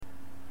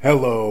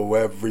Hello,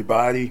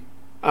 everybody.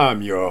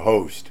 I'm your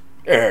host,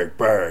 Eric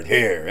Bird,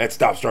 here at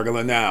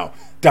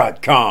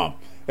StopStrugglingNow.com.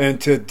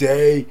 And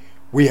today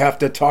we have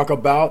to talk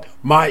about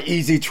my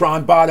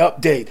EasyTron bot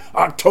update,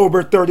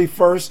 October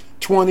 31st,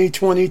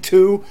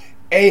 2022.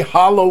 A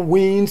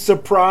Halloween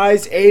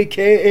surprise,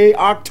 aka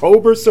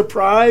October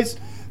surprise.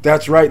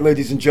 That's right,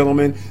 ladies and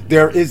gentlemen.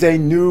 There is a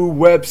new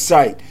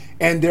website,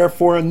 and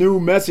therefore a new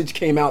message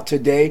came out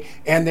today,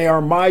 and they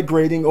are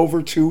migrating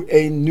over to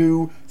a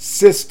new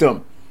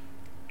system.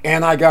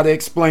 And I got to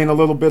explain a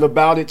little bit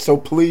about it, so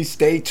please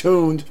stay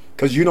tuned,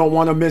 because you don't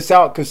want to miss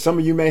out, because some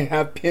of you may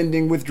have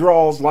pending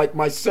withdrawals like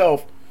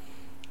myself,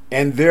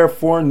 and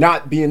therefore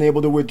not being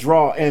able to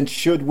withdraw, and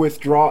should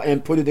withdraw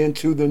and put it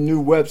into the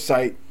new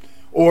website.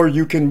 Or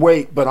you can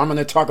wait, but I'm going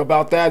to talk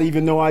about that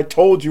even though I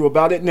told you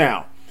about it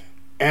now.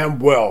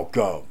 And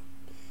welcome.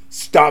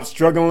 Stop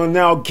Struggling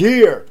Now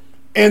gear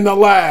in the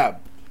lab.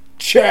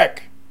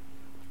 Check.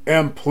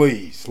 And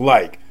please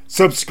like,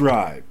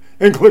 subscribe,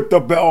 and click the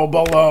bell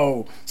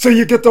below so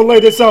you get the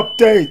latest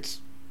updates.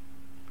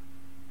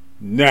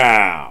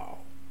 Now,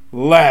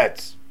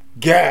 let's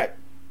get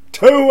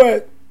to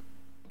it.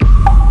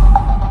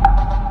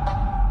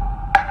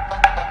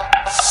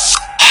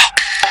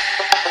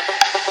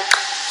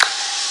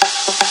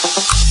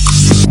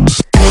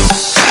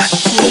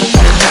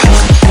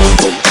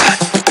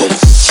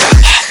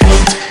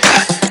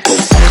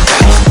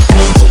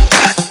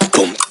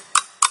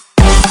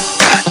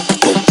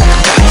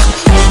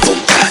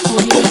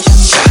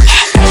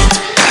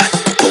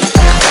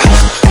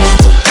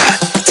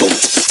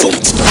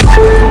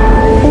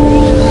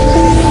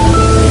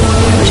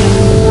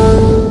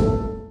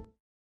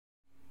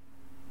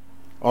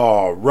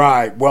 All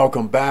right,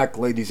 welcome back,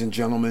 ladies and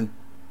gentlemen.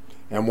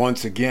 And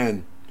once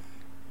again,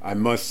 I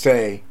must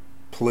say,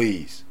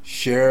 please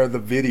share the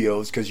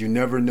videos, because you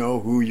never know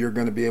who you're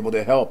going to be able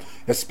to help,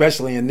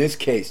 especially in this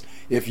case.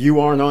 If you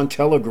aren't on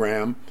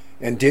Telegram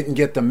and didn't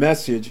get the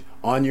message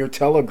on your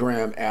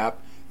Telegram app,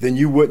 then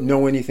you wouldn't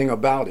know anything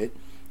about it.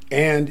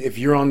 And if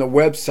you're on the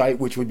website,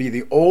 which would be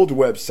the old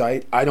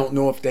website, I don't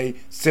know if they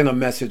sent a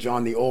message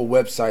on the old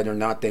website or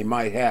not. They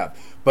might have.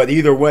 But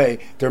either way,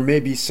 there may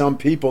be some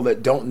people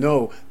that don't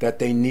know that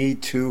they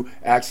need to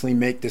actually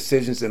make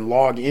decisions and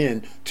log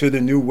in to the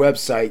new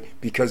website,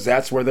 because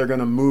that's where they're going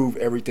to move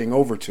everything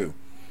over to.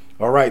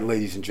 All right,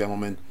 ladies and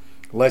gentlemen,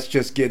 let's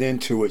just get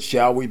into it,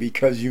 shall we?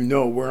 Because you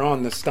know we're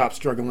on the Stop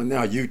Struggling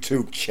Now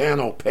YouTube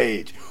channel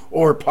page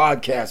or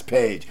podcast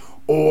page,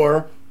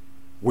 or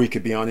we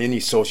could be on any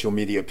social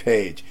media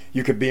page.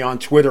 You could be on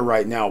Twitter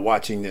right now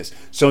watching this.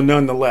 So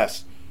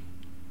nonetheless,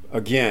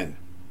 again,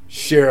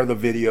 share the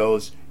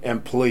videos,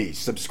 and please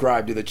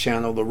subscribe to the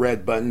channel. The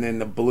red button and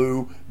the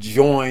blue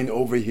join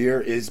over here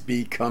is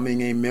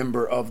becoming a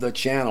member of the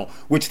channel,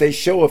 which they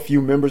show a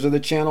few members of the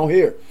channel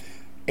here.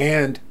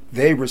 And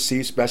they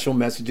receive special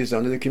messages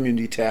under the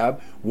community tab,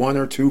 1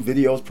 or 2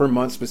 videos per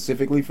month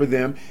specifically for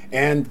them.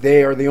 And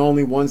they are the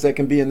only ones that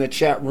can be in the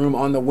chat room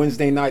on the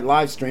Wednesday night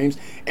live streams.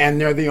 And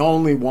they're the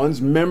only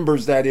ones,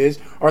 members that is,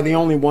 are the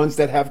only ones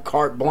that have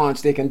carte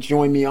blanche. They can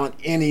join me on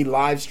any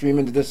live stream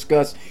and to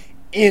discuss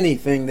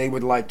anything they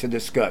would like to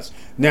discuss.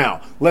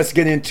 Now, let's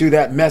get into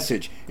that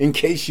message. In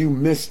case you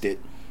missed it,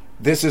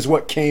 this is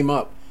what came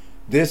up.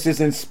 This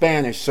is in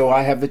Spanish, so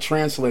I have the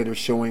translator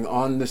showing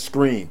on the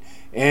screen.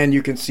 And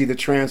you can see the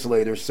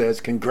translator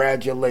says,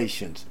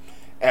 congratulations.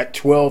 At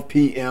 12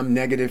 p.m.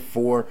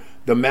 -4,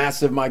 the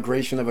massive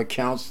migration of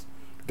accounts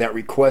that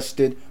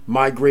requested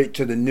migrate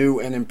to the new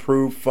and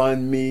improved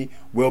FundMe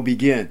will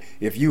begin.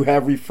 If you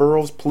have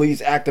referrals,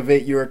 please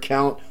activate your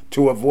account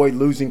to avoid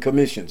losing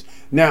commissions.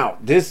 Now,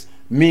 this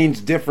means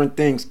different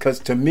things, because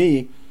to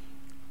me,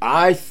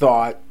 I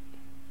thought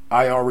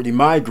I already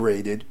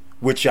migrated,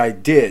 which I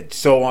did.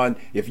 So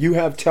if you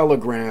have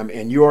Telegram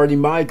and you already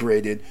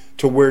migrated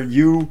to where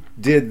you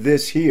did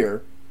this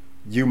here,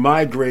 you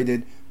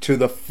migrated to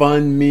the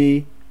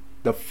FundMe,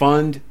 the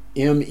fund,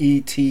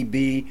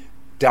 METB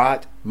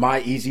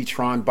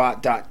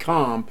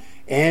 .myeasytronbot.com,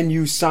 and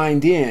you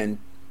signed in,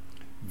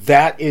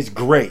 that is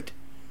great,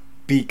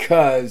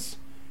 because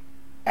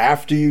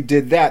after you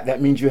did that,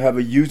 that means you have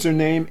a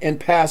username and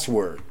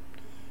password.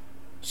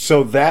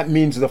 So that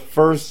means the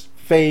first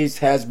phase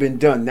has been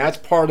done. That's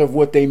part of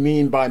what they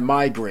mean by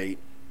migrate,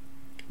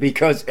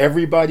 because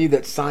everybody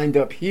that signed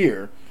up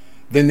here,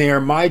 then they are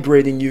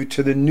migrating you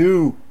to the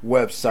new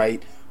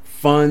website,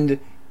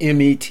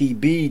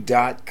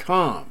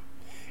 fundmetb.com,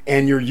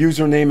 and your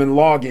username and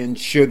login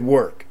should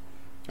work.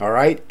 All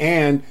right.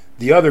 And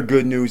the other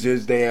good news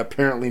is they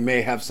apparently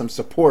may have some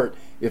support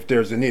if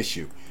there's an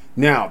issue.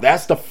 Now,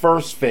 that's the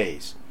first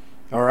phase.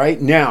 All right.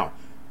 Now,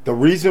 the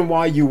reason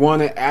why you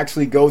want to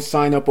actually go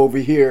sign up over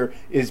here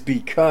is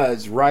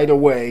because right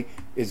away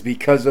is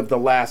because of the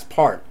last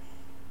part.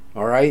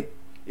 All right.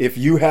 If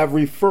you have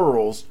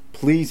referrals,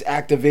 please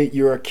activate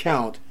your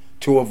account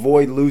to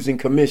avoid losing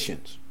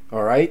commissions.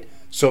 All right.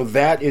 So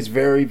that is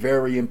very,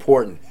 very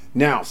important.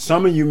 Now,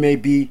 some of you may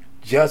be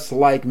just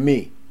like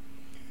me,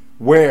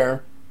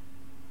 where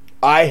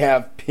I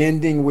have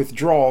pending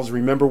withdrawals.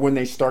 Remember when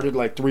they started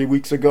like 3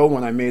 weeks ago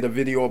when I made a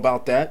video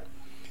about that?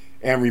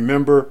 And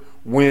remember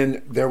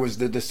when there was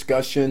the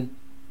discussion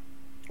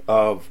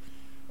of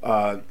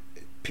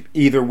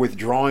either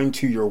withdrawing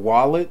to your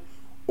wallet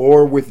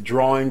or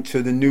withdrawing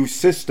to the new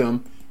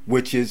system,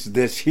 which is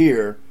this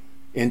here,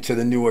 into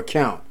the new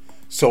account.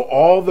 So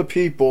all the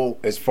people,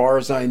 as far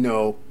as I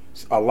know,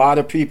 a lot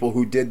of people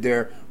who did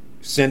their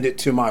send it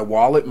to my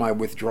wallet, my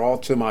withdrawal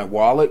to my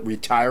wallet,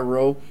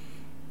 Retiro,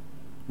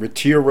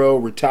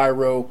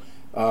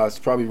 it's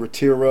probably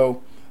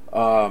Retiro,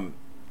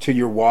 to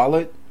your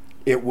wallet,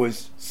 it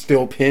was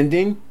still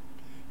pending.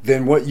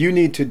 Then what you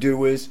need to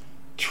do is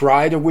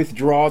try to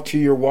withdraw to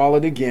your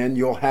wallet again.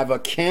 You'll have a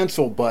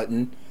cancel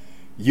button.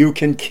 You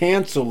can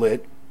cancel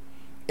it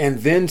and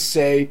then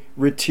say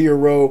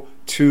Retiro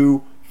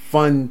to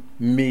Fund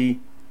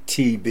Me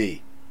TB.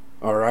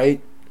 All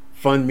right?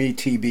 Fund Me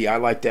TB. I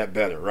like that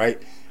better,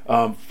 right?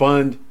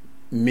 Fund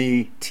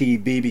Me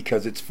TB,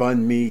 because it's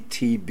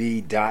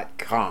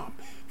fundmetb.com.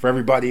 For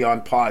everybody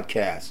on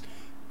podcast,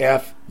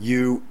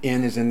 FUN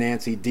as in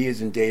Nancy, D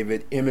as in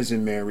David, M as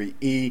in Mary,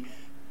 E,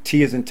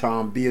 T as in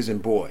Tom, B as in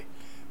boy.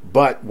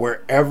 But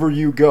wherever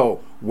you go,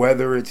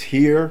 whether it's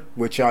here,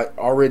 which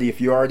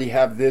if you already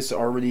have this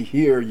already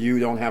here, you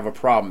don't have a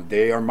problem.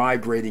 They are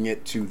migrating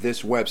it to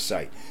this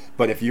website.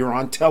 But if you're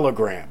on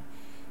Telegram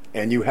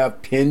and you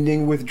have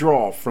pending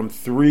withdrawal from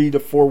 3 to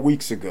 4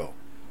 weeks ago,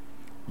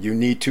 you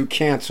need to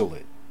cancel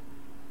it.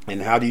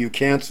 And how do you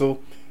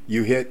cancel?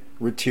 You hit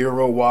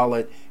Retiro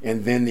wallet,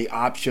 and then the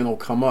option will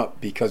come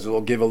up, because it'll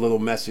give a little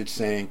message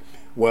saying,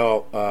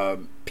 well,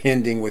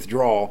 pending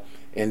withdrawal,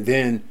 and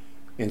then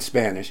in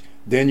Spanish,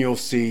 then you'll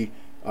see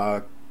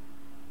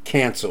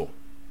cancel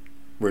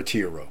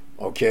Retiro.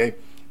 Okay,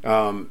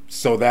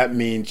 so that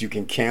means you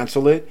can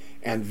cancel it,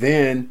 and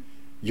then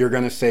you're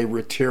going to say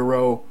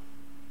Retiro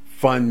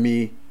Fund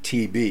Me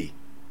TB,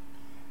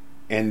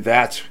 and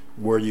that's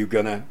where you're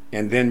gonna.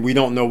 And then we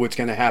don't know what's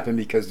going to happen,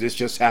 because this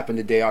just happened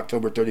today,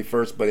 October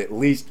 31st, but at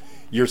least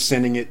you're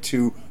sending it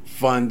to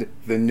fund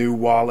the new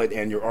wallet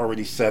and you're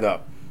already set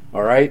up.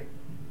 All right,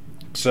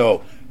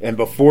 so, and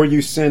before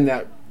you send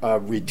that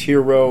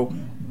Retiro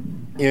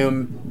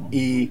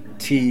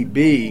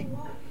METB,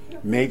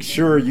 make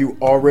sure you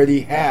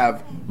already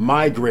have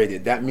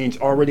migrated. That means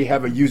already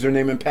have a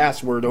username and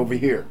password over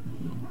here.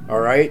 All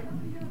right,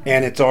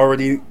 and it's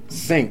already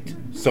synced.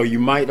 So you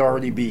might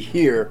already be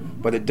here,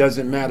 but it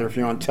doesn't matter. If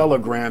you're on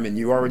Telegram and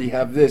you already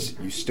have this,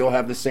 you still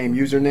have the same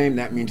username.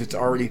 That means it's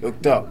already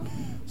hooked up.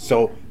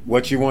 So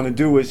what you want to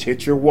do is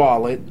hit your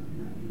wallet,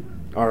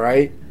 all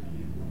right,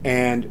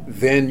 and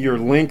then your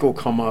link will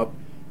come up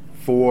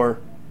for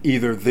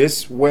either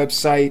this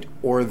website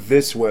or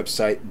this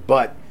website,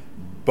 but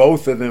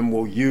both of them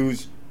will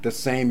use the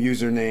same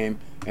username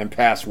and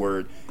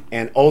password,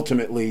 and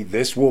ultimately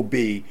this will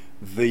be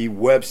the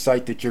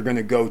website that you're going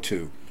to go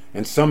to.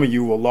 And some of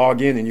you will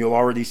log in and you'll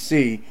already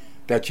see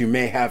that you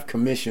may have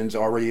commissions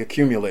already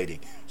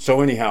accumulating.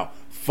 So anyhow,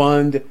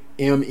 Fund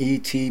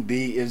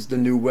METB is the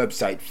new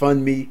website,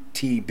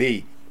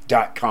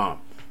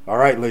 fundmetb.com. All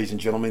right, ladies and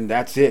gentlemen,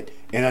 that's it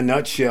in a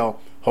nutshell.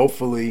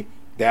 Hopefully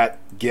that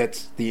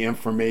gets the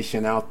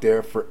information out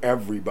there for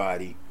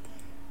everybody,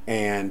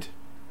 and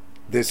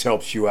this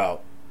helps you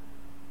out.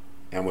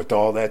 And with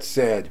all that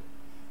said,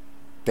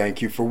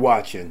 thank you for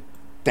watching,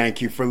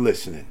 thank you for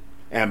listening,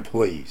 and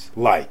please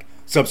like,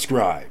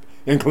 subscribe,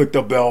 and click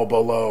the bell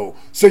below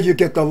so you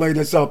get the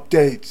latest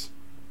updates.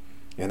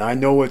 And I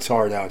know it's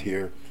hard out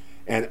here,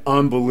 and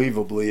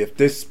unbelievably, if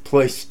this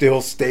place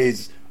still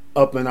stays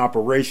up and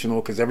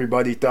operational, because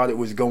everybody thought it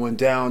was going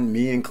down,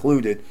 me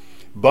included,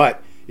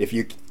 but if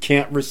you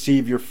can't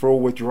receive your full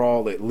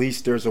withdrawal, at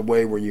least there's a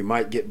way where you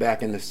might get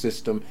back in the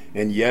system.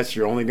 And yes,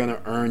 you're only going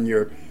to earn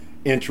your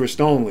interest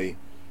only,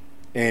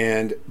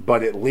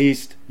 but at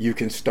least you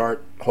can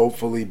start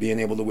hopefully being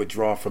able to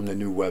withdraw from the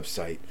new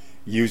website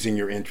using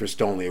your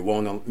interest only. It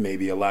won't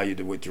maybe allow you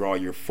to withdraw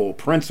your full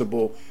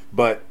principal,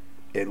 but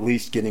at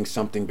least getting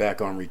something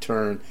back on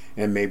return,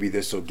 and maybe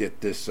this will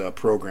get this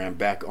program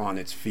back on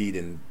its feet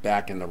and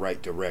back in the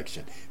right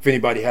direction. If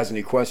anybody has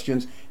any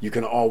questions, you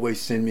can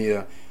always send me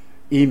a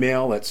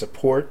email at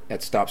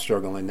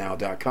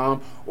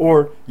support@stopstrugglingnow.com,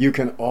 or you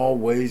can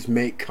always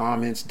make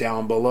comments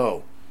down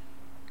below.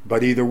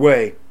 But either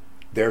way,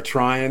 they're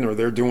trying or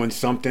they're doing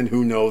something.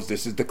 Who knows?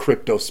 This is the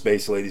crypto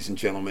space, ladies and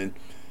gentlemen.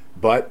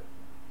 But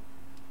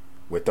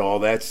with all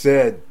that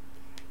said,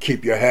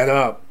 keep your head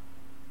up,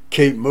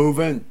 keep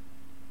moving,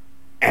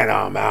 and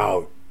I'm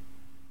out.